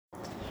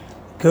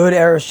Good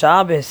Erev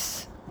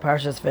Shabbos,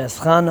 Parshas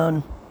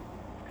Vaeschanan,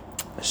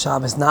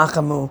 Shabbos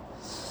Nachamu,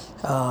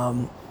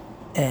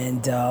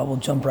 and we'll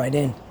jump right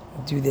in.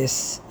 We'll do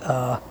this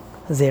Zecher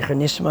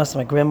Nishmas,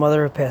 my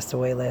grandmother who passed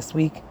away last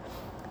week,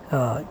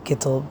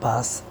 Gittel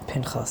Bas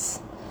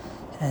Pinchas,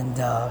 and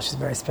she's a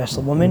very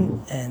special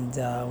woman, and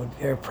we're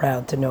very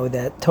proud to know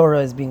that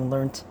Torah is being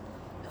learnt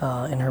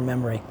in her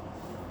memory.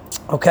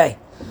 Okay,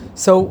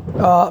 so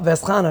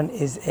Vaeschanan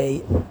is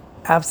a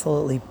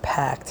absolutely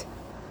packed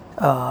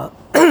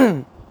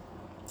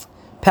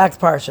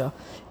parsha,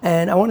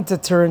 and I wanted to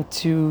turn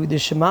to the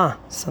Shema,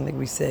 something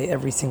we say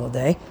every single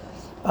day.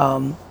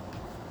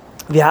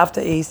 V'ahavta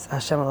es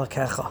Hashem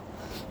Elokecha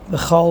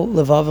v'chol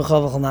levavecha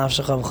v'chol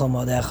nafshecha v'chol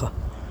modecha.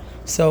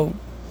 So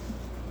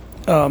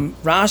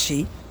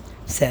Rashi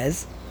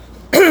says,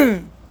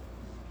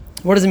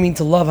 what does it mean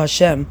to love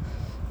Hashem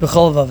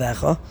v'chol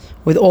levavecha,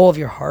 with all of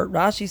your heart?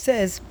 Rashi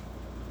says,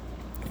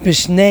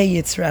 b'shnei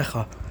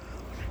yitzrecha,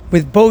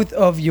 with both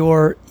of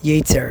your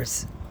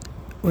yetzers,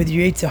 with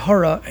your yetzer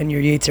hara and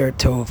your yetzer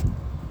tov.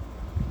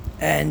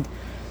 And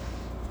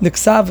the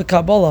Ksav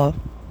Kabbalah,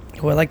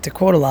 who I like to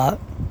quote a lot,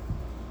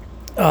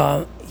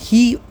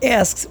 he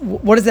asks,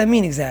 what does that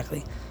mean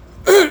exactly?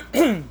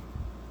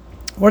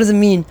 What does it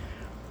mean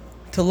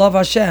to love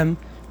Hashem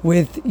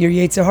with your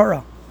yetzer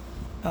hara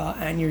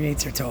and your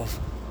yetzer tov?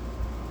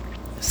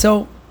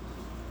 So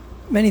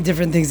many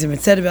different things have been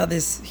said about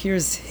this.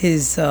 Here's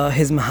his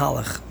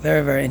mahalach,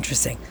 very, very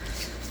interesting.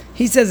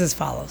 He says as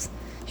follows.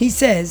 He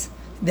says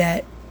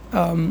that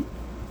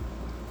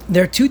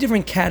there are two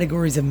different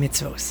categories of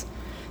mitzvos.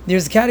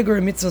 There's a category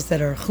of mitzvos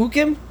that are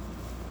chukim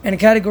and a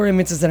category of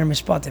mitzvos that are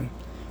mishpatim.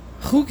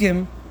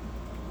 Chukim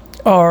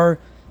are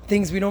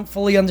things we don't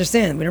fully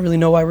understand. We don't really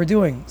know why we're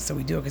doing, so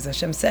we do it because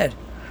Hashem said.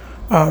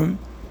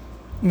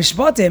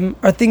 Mishpatim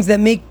are things that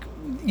make,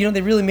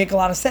 they really make a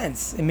lot of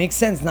sense. It makes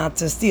sense not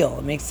to steal.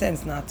 It makes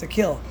sense not to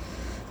kill.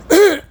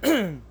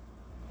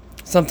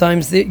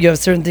 Sometimes you have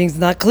certain things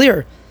not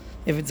clear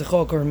if it's a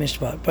chok or a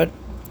mishpat, but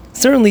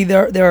certainly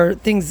there are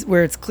things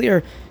where it's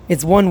clear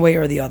it's one way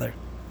or the other.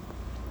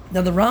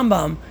 Now the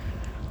Rambam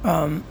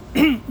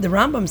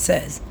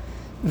says,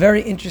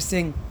 very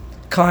interesting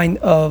kind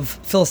of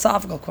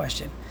philosophical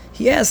question.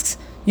 He asks,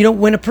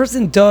 when a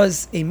person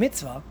does a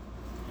mitzvah,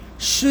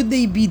 should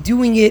they be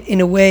doing it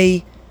in a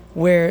way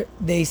where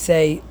they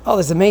say, oh,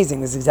 this is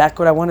amazing, this is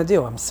exactly what I want to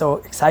do, I'm so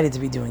excited to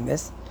be doing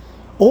this?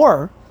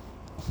 Or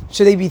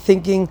should they be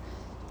thinking,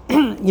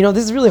 this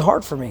is really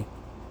hard for me,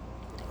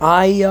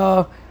 I'd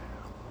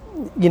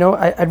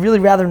really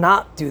rather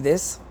not do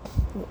this.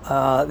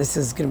 This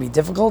is going to be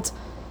difficult,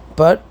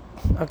 but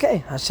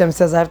okay, Hashem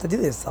says I have to do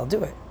this, I'll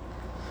do it.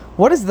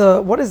 What is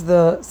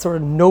the sort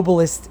of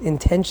noblest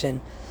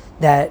intention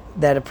that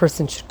a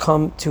person should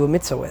come to a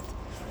mitzvah with?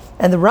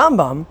 And the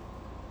Rambam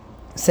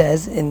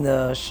says in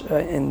the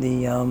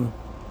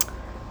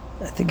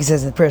I think he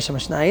says in the Prayer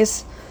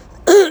Shemashnayis,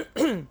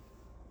 the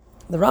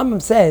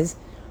Rambam says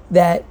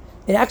that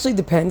it actually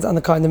depends on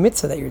the kind of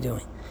mitzvah that you're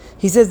doing.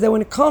 He says that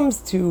when it comes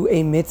to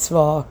a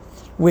mitzvah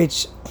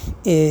which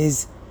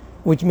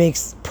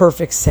makes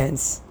perfect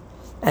sense,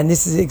 and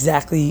this is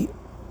exactly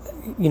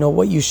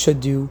what you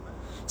should do,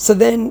 so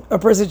then a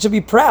person should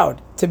be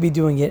proud to be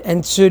doing it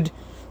and should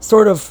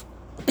sort of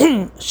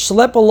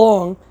schlep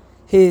along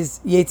his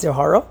yetzer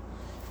hara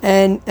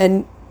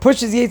and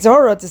push his yetzer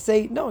hara to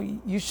say, no,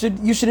 you should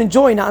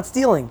enjoy not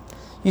stealing.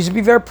 You should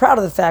be very proud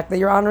of the fact that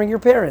you're honoring your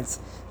parents.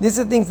 These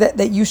are things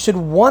that you should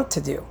want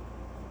to do.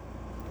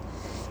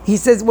 He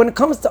says when it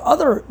comes to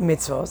other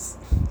mitzvos,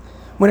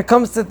 when it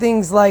comes to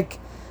things like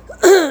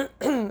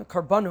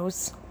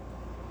karbanos,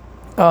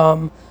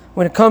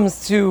 when it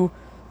comes to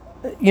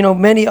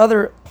many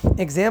other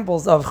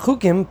examples of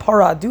chukim,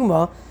 para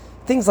aduma,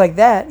 things like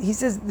that, he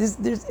says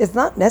it's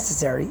not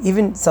necessary.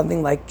 Even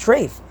something like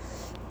treif,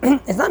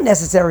 it's not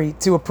necessary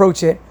to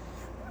approach it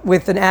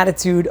with an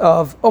attitude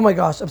of, oh my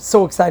gosh, I'm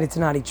so excited to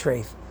not eat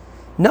treif.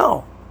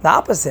 No, the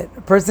opposite.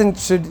 A person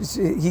should,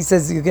 he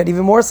says, you get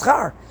even more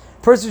schar.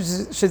 A person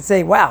should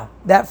say, wow,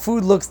 that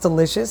food looks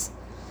delicious.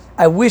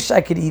 I wish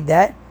I could eat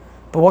that,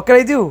 but what can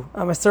I do?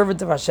 I'm a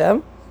servant of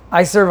Hashem.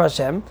 I serve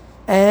Hashem,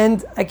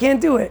 and I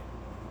can't do it.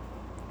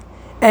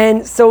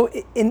 And so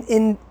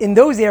in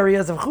those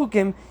areas of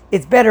chukim,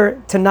 it's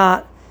better to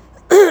not,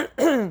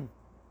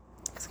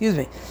 excuse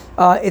me,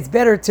 it's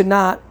better to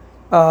not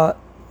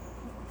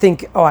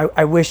think, oh,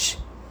 I wish,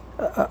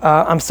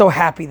 I'm so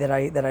happy that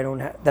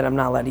I'm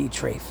not allowed to eat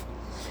treif.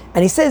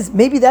 And he says,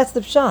 maybe that's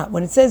the pshat.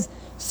 When it says,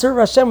 serve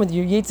Hashem with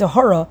your yetzer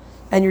hara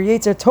and your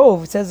yetzer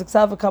tov, it says,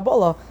 Ksav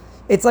Kabbalah,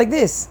 it's like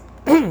this.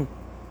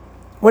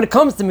 When it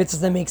comes to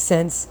mitzvahs that make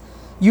sense,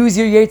 use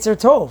your yetzer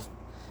tov.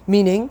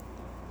 Meaning,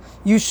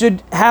 you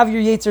should have your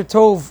yetzer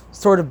tov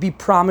sort of be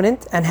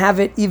prominent and have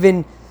it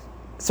even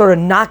sort of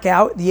knock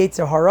out the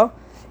yetzer hara,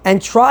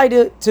 and try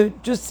to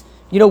just,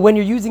 when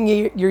you're using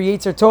your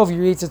yetzer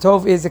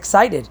tov is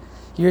excited.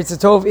 Your yetzer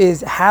tov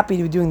is happy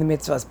to be doing the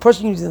mitzvah, is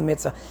pushing you to do the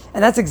mitzvah.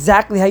 And that's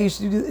exactly how you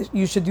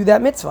should do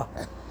that mitzvah.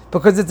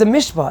 because it's a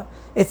mishpat.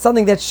 It's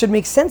something that should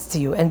make sense to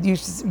you, and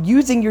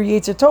using your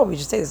Yetzer Tov, you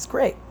should say this is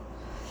great.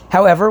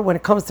 However, when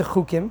it comes to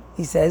chukim,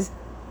 he says,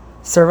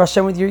 serve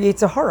Hashem with your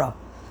Yetzer Hara.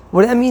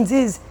 What that means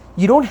is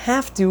you don't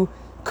have to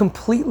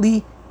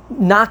completely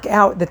knock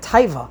out the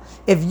taiva.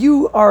 If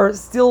you are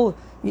still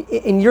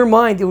in your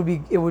mind, it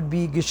would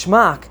be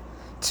geschmack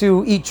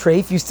to eat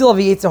treif. You still have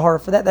a Yetzer Hara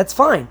for that. That's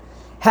fine.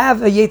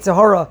 Have a Yetzer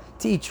Hara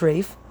to eat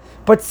treif,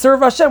 but serve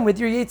Hashem with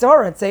your Yetzer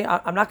Hara and say,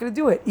 I'm not going to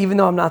do it, even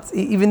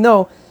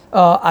though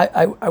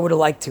I would have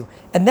liked to.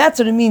 And that's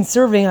what it means,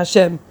 serving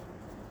Hashem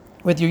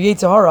with your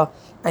Yetzer Hara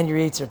and your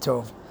Yetzer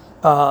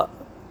Tov.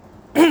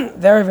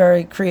 Very,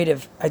 very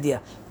creative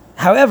idea.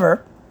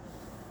 However,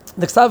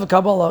 the Ksav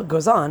Kabbalah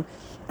goes on,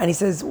 and he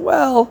says,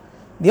 well,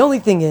 the only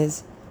thing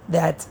is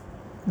that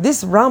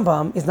this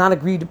Rambam is not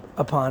agreed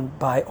upon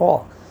by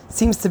all.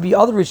 Seems to be,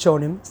 other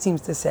Rishonim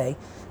seems to say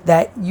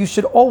that you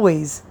should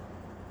always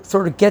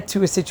sort of get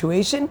to a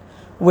situation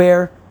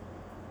where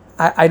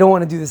I don't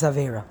want to do this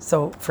Aveira.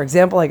 So, for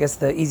example, I guess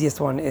the easiest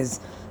one is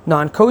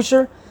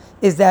non-kosher,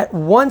 is that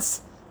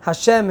once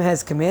Hashem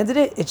has commanded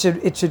it,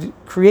 it should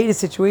create a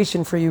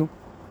situation for you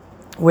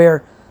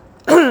where,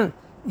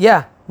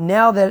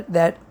 now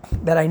that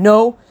I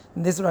know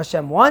this is what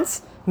Hashem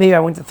wants, maybe I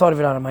wouldn't have thought of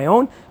it on my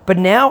own, but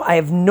now I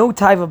have no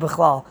taiva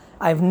b'chlal.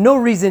 I have no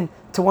reason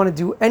to want to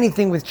do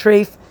anything with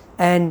treif.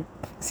 And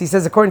so he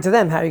says, according to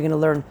them, how are you going to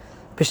learn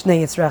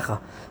b'shnei yitzrecha?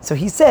 So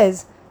he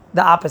says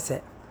the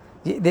opposite.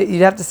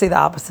 You'd have to say the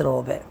opposite a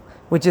little bit,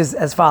 which is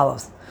as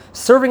follows.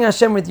 Serving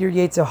Hashem with your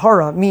Yetzer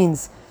Hara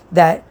means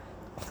that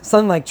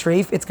something like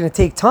treif, it's going to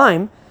take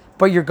time,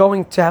 but you're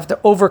going to have to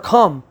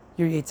overcome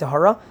your Yetzer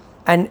Hara,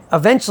 and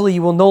eventually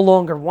you will no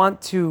longer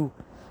want to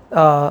eat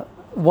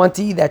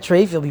that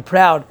treif. You'll be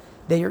proud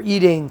that you're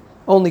eating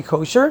only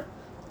kosher,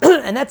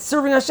 and that's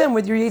serving Hashem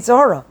with your Yetzer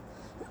Hara.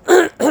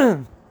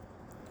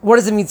 What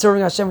does it mean,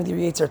 serving Hashem with your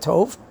Yetzer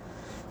Tov?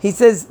 He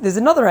says there's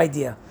another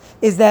idea,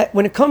 is that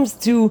when it comes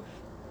to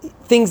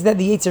things that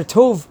the Yetzer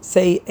Tov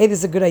say, hey, this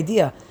is a good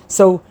idea,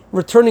 so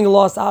returning a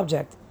lost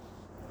object,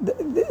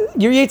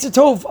 your Yetzer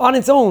Tov on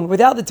its own,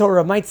 without the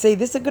Torah, might say,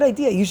 this is a good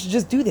idea, you should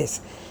just do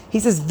this. He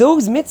says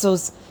those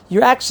mitzvos,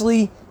 you have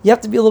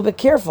to be a little bit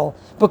careful,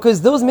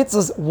 because those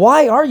mitzvahs,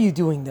 why are you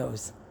doing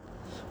those?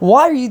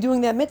 Why are you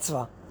doing that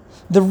mitzvah?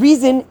 The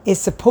reason is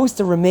supposed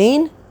to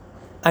remain,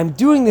 I'm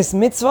doing this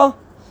mitzvah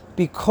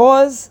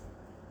because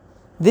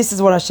this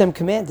is what Hashem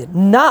commanded,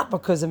 not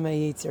because of my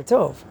Yetzer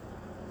Tov.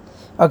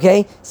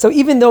 Okay? So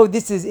even though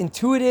this is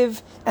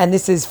intuitive, and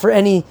this is for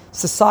any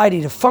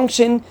society to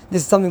function,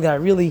 this is something that I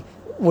really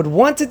would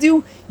want to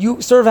do,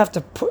 you sort of have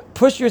to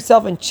push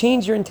yourself and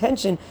change your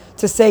intention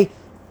to say,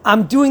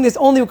 I'm doing this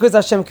only because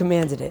Hashem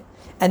commanded it.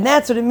 And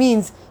that's what it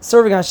means,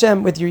 serving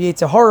Hashem with your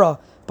Yetzer Hara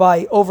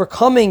by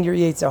overcoming your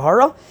Yetzer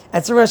Hara,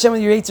 and serving Hashem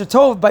with your Yetzer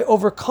Tov by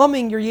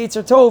overcoming your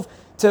Yetzer Tov,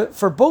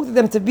 for both of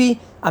them to be,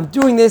 I'm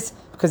doing this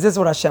because this is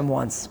what Hashem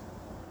wants.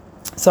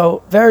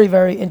 So, very,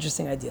 very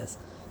interesting ideas.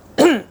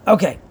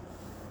 Okay,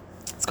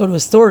 let's go to a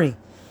story.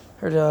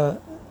 Heard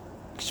a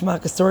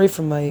Shmaka story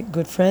from my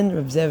good friend,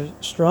 Reb Zev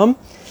Strom,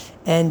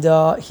 and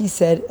he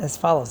said as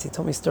follows. He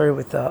told me a story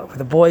with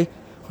a boy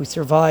who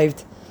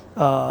survived,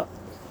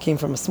 came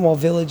from a small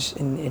village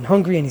in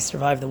Hungary, and he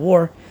survived the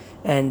war.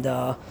 And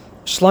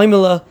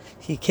Shloimela,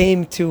 he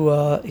came to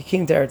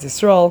Eretz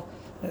Yisrael,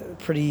 a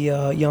pretty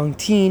young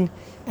teen,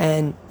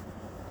 and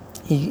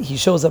he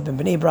shows up in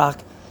Bnei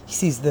Brak. He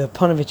sees the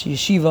Panovich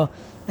Yeshiva,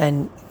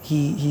 and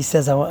he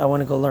says, I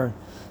want to go learn.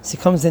 So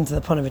he comes into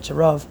the Panovich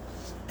Rav,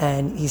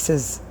 and he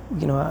says, I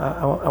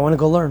want to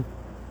go learn.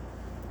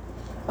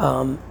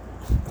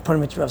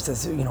 Panovich Rav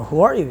says,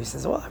 who are you? He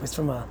says, well, I was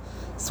from a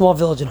small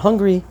village in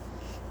Hungary,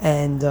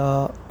 and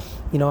I'm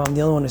the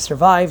only one who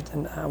survived,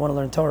 and I want to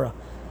learn Torah.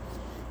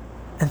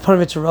 And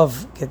Panovich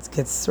Rav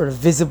gets sort of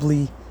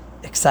visibly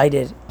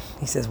excited.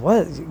 He says,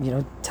 what?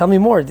 Tell me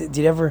more. Did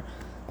you ever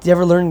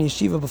learn in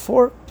yeshiva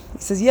before? He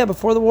says, yeah,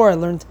 before the war I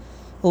learned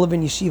a little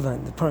bit in yeshiva.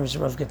 And the Panovich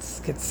Rav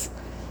gets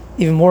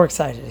even more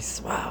excited. He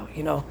says, wow,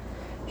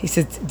 He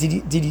says,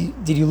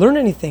 did you learn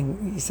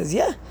anything? He says,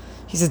 yeah.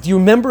 He says, do you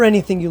remember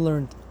anything you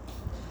learned?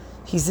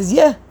 He says,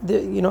 yeah.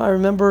 I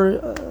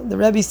remember the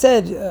Rebbe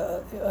said,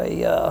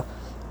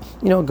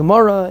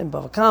 Gemara and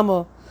Bava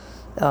Kama,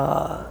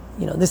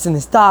 this and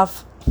this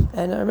stuff.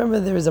 And I remember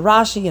there was a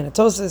Rashi and a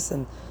Tosas,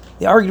 and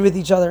they argued with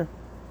each other.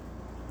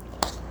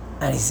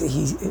 And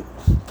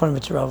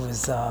Panovich Rav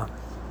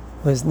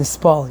was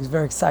nispal. He was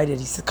very excited.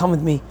 He said, come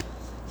with me.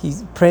 He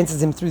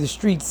prances him through the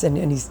streets,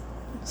 and he's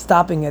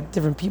stopping at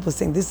different people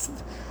saying, this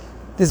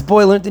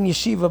boy learned in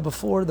yeshiva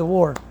before the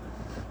war.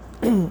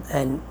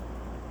 And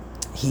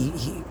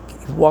he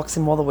walks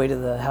him all the way to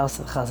the house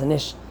of the Chazon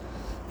Ish,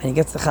 and he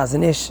gets the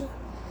Chazon Ish,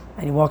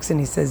 and he walks in.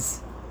 He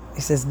says,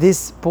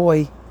 this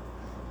boy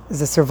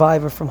is a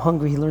survivor from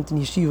Hungary. He learned in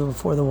yeshiva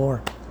before the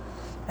war.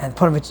 And the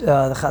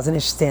Chazon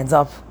Ish stands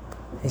up.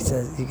 He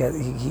says he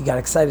got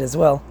excited as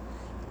well,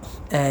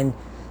 and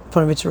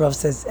Panovich Rav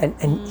says,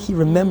 and he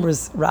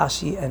remembers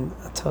Rashi and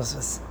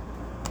Tosfos.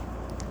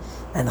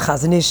 And the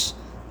Chazon Ish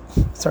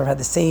sort of had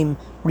the same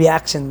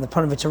reaction the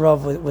Panovich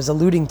Arav was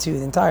alluding to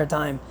the entire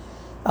time.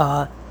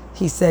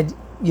 He said,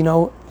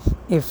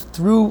 if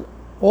through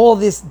all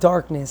this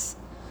darkness,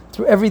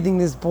 through everything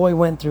this boy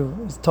went through,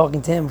 I was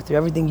talking to him, through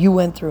everything you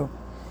went through,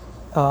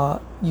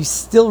 you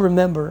still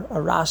remember a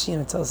Rashi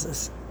and a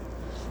Tosas,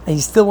 and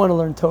you still want to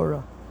learn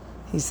Torah.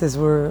 He says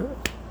we're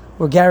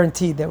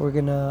guaranteed that we're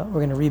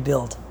gonna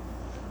rebuild.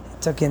 He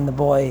took in the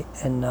boy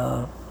and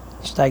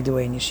steiged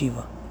away in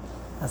yeshiva.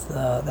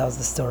 That was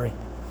the story.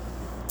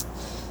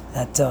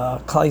 That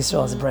Klal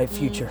Yisrael has a bright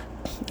future,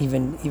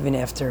 even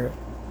after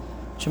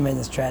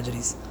tremendous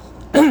tragedies.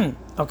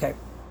 Okay,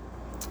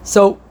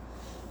 so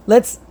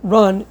let's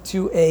run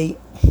to a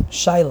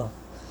shaila.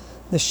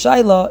 The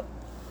shaila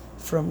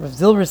from Rav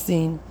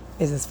Zilberstein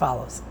is as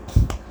follows.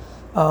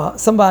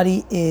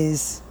 Somebody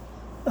is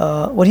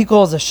what he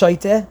calls a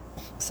shaiteh.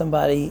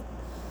 Somebody,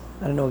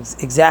 I don't know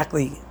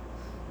exactly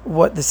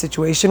what the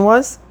situation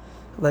was.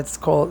 Let's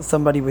call it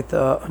somebody with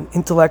an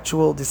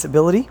intellectual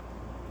disability.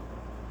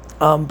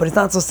 But it's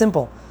not so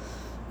simple.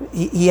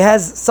 He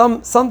has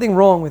something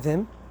wrong with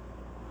him.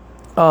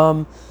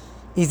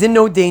 He's in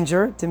no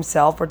danger to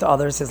himself or to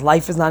others. His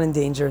life is not in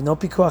danger. No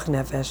pikuach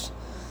nefesh.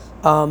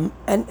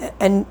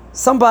 And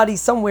somebody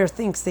somewhere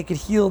thinks they could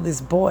heal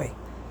this boy.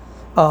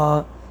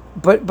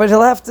 But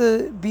he'll have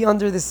to be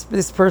under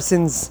this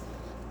person's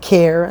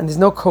care, and there's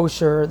no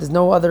kosher, there's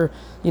no other,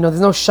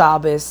 there's no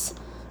Shabbos.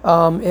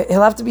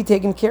 He'll have to be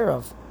taken care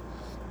of.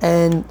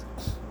 And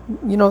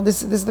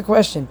this is the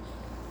question: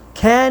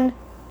 Can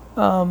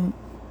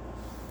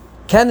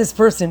this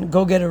person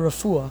go get a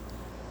refuah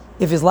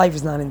if his life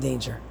is not in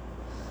danger?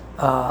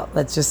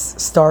 Let's just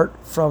start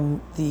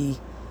from the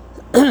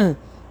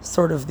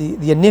sort of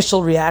the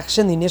initial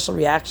reaction. The initial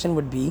reaction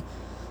would be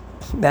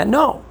that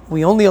no,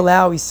 we only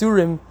allow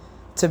Isurim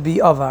to be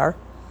avar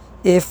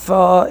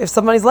if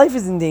somebody's life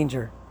is in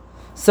danger.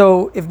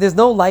 So if there's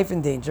no life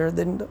in danger,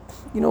 then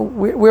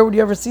where would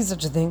you ever see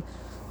such a thing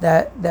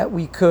that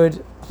we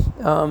could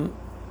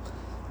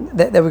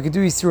that we could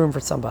do Isurim for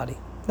somebody?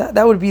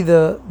 That would be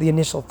the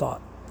initial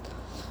thought.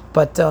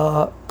 But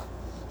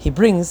he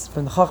brings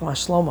from the Chachma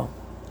Shlomo.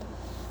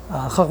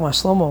 Chachma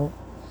Shlomo,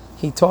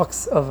 he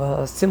talks of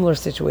a similar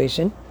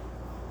situation.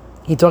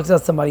 He talks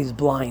about somebody who's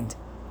blind.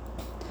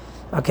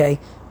 Okay,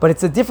 but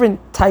it's a different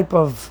type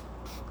of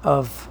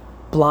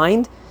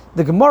blind.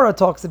 The Gemara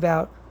talks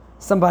about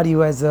somebody who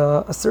has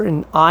a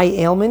certain eye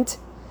ailment,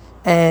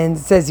 and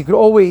it says you could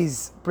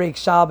always break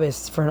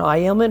Shabbos for an eye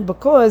ailment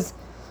because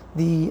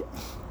the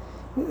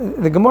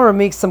Gemara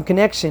makes some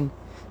connection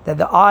that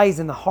the eyes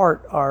and the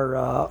heart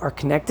are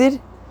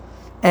connected,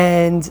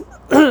 and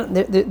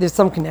there's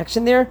some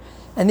connection there,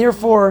 and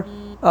therefore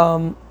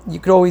you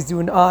could always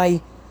do an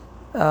eye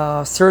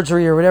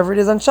surgery or whatever it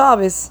is on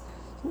Shabbos,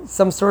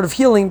 some sort of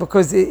healing,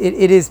 because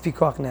it is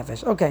pikuach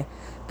nefesh. Okay,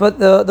 but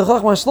the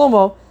Chachma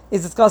Shlomo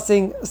is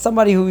discussing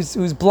somebody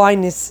whose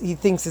blindness he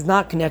thinks is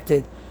not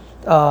connected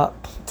to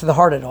the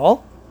heart at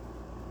all,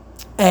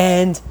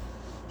 and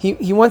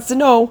he wants to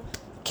know,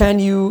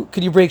 could you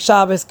break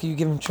Shabbos? Could you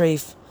give him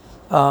treif?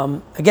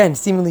 Again,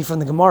 seemingly from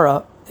the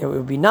Gemara, it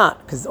would be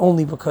not,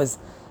 only because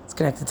it's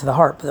connected to the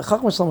heart. But the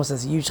Chachma Shlomo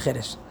says a huge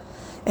chiddush,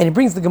 and he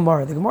brings the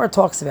Gemara. The Gemara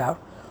talks about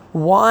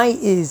why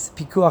is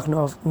pikuach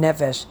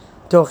nefesh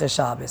doche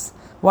Shabbos?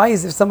 Why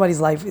is, if somebody's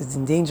life is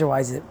in danger,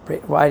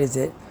 why does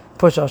it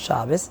push off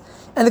Shabbos?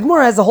 And the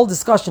Gemara has a whole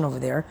discussion over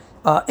there.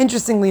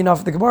 Interestingly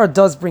enough, the Gemara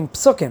does bring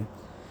psukim,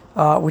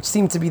 which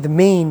seem to be the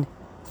main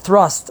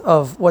thrust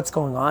of what's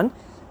going on.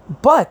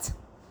 But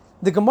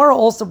the Gemara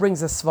also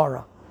brings a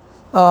svara.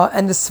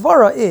 And the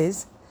svara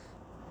is,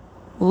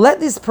 let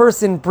this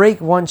person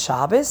break one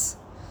Shabbos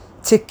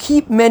to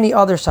keep many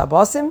other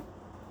Shabbosim.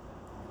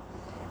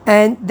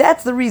 And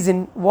that's the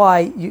reason why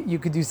you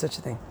could do such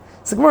a thing.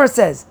 So Gemara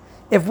says,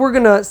 if we're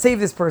going to save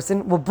this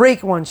person, we'll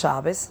break one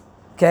Shabbos.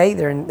 Okay,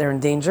 they're in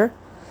danger.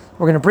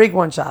 We're going to break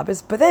one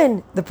Shabbos, but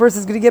then the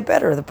person's going to get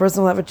better. The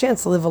person will have a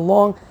chance to live a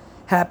long,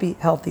 happy,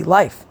 healthy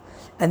life.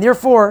 And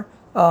therefore,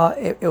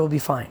 it will be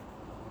fine.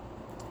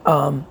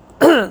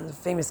 The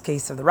famous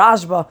case of the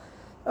Rashba,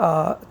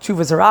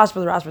 Chuvas Rashba.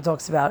 The Rashba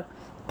talks about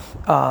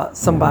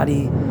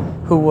somebody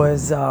who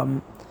was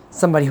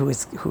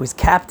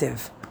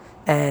captive,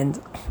 and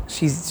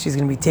she's going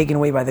to be taken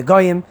away by the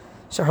Goyim.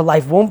 So her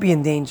life won't be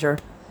in danger,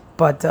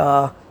 but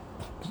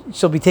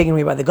she'll be taken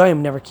away by the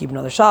Goyim, never keep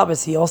another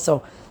Shabbos.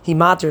 He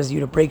matters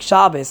you to break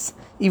Shabbos,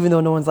 even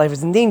though no one's life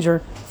is in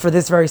danger, for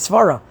this very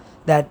svara,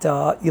 that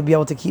you'll be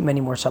able to keep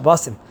many more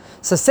Shabbosim.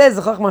 So says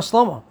the Chachma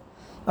Shlomo,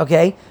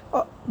 okay,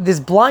 this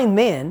blind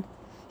man,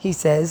 he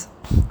says,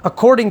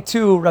 according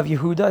to Rav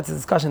Yehuda, it's a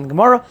discussion in the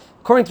Gemara,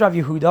 according to Rav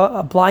Yehuda,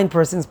 a blind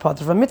person is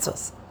patur from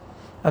mitzvahs.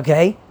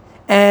 Okay?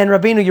 And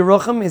Rabbeinu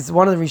Yerucham is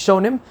one of the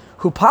Rishonim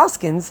who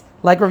paskins,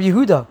 like Rav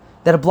Yehuda,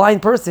 that a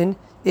blind person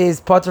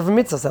is patur from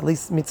mitzvahs, at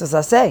least mitzvahs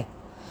aseh.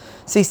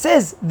 So he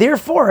says,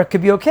 therefore, it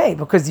could be okay,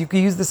 because you could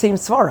use the same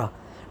svara,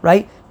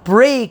 right?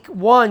 Break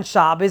one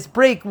Shabbos,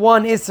 break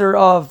one Isser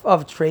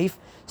of treif,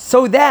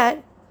 so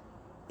that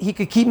he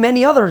could keep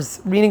many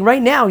others. Meaning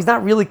right now, he's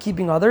not really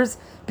keeping others,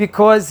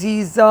 because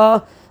he's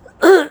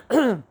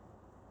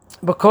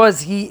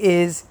because he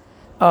is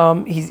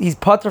he's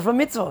patur from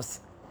mitzvos,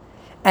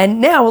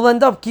 and now he'll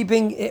end up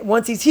keeping it,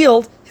 once he's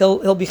healed,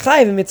 he'll be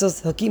chayiv in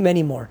mitzvos. He'll keep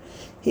many more.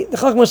 The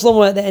Chacham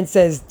Shlomo at the end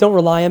says, "Don't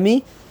rely on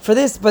me for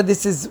this, but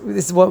this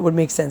is what would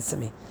make sense to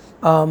me."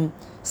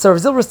 So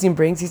Rav Zilberstein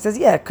brings, he says,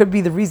 yeah, it could be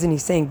the reason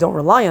he's saying don't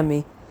rely on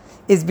me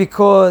is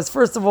because,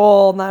 first of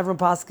all, not everyone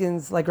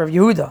paskins like Rav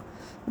Yehuda.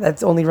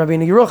 That's only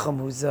Rabbeinu Yerucham,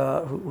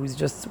 who's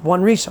just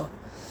one Rishon.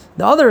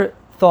 The other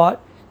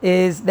thought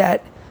is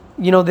that,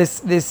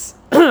 this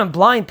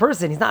blind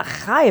person, he's not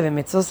chayiv in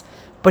mitzvahs,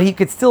 but he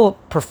could still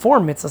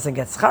perform mitzvahs and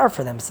get schar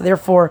for them. So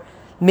therefore,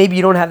 maybe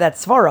you don't have that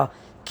svara.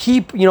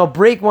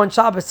 Break one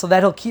Shabbos so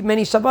that he'll keep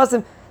many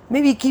Shabbosim.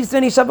 Maybe he keeps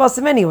many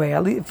Shabbosim anyway.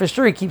 At least, for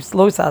sure he keeps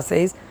lo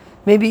saseis.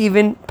 Maybe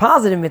even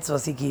positive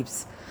mitzvahs he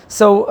keeps.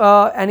 So,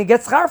 and he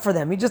gets schar for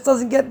them. He just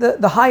doesn't get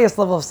the highest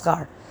level of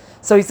schar.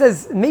 So he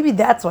says, maybe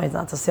that's why it's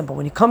not so simple.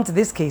 When you come to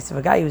this case of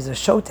a guy who's a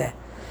shoteh,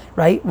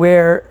 right,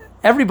 where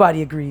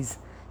everybody agrees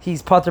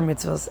he's patur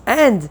mitzvahs,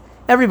 and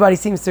everybody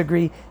seems to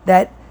agree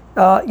that,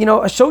 a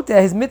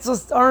shoteh, his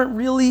mitzvahs aren't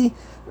really,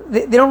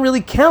 they don't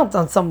really count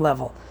on some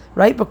level,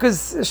 right?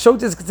 Because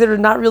shoteh is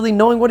considered not really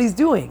knowing what he's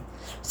doing.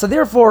 So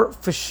therefore,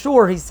 for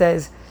sure, he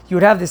says, you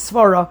would have this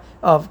svara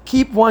of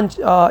keep one,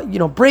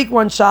 break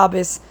one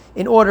Shabbos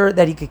in order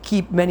that he could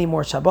keep many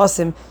more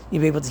Shabbosim.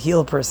 You'd be able to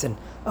heal a person.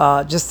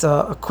 Just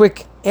a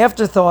quick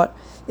afterthought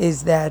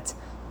is that,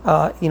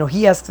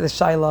 he asks the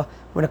shaila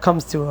when it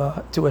comes to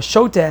a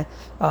shoteh.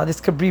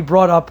 This could be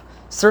brought up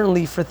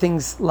certainly for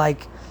things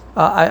like,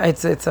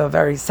 it's a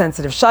very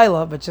sensitive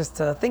shaila, but just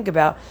to think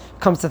about,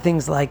 comes to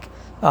things like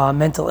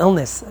mental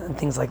illness and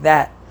things like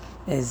that.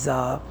 Is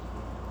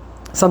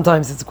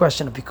sometimes it's a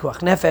question of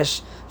pikuach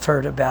nefesh. I've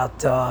heard about,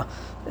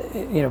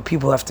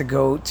 people have to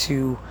go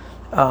to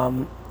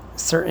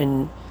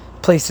certain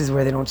places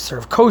where they don't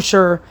serve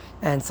kosher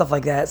and stuff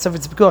like that. So if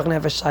it's a pikuach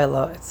nefesh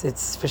shaila,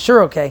 it's for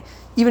sure okay.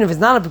 Even if it's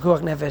not a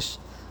pikuach nefesh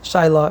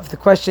shaila, if the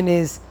question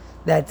is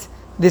that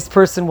this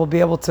person will be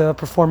able to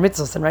perform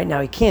mitzvahs and right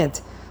now he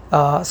can't,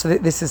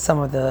 this is some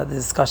of the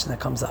discussion that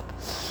comes up.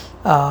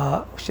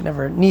 We should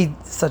never need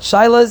such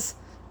shailas,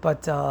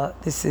 but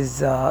this is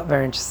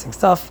very interesting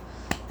stuff.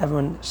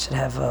 Everyone should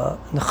have a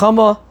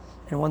nechama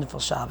and a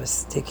wonderful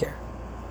Shabbos. Take care.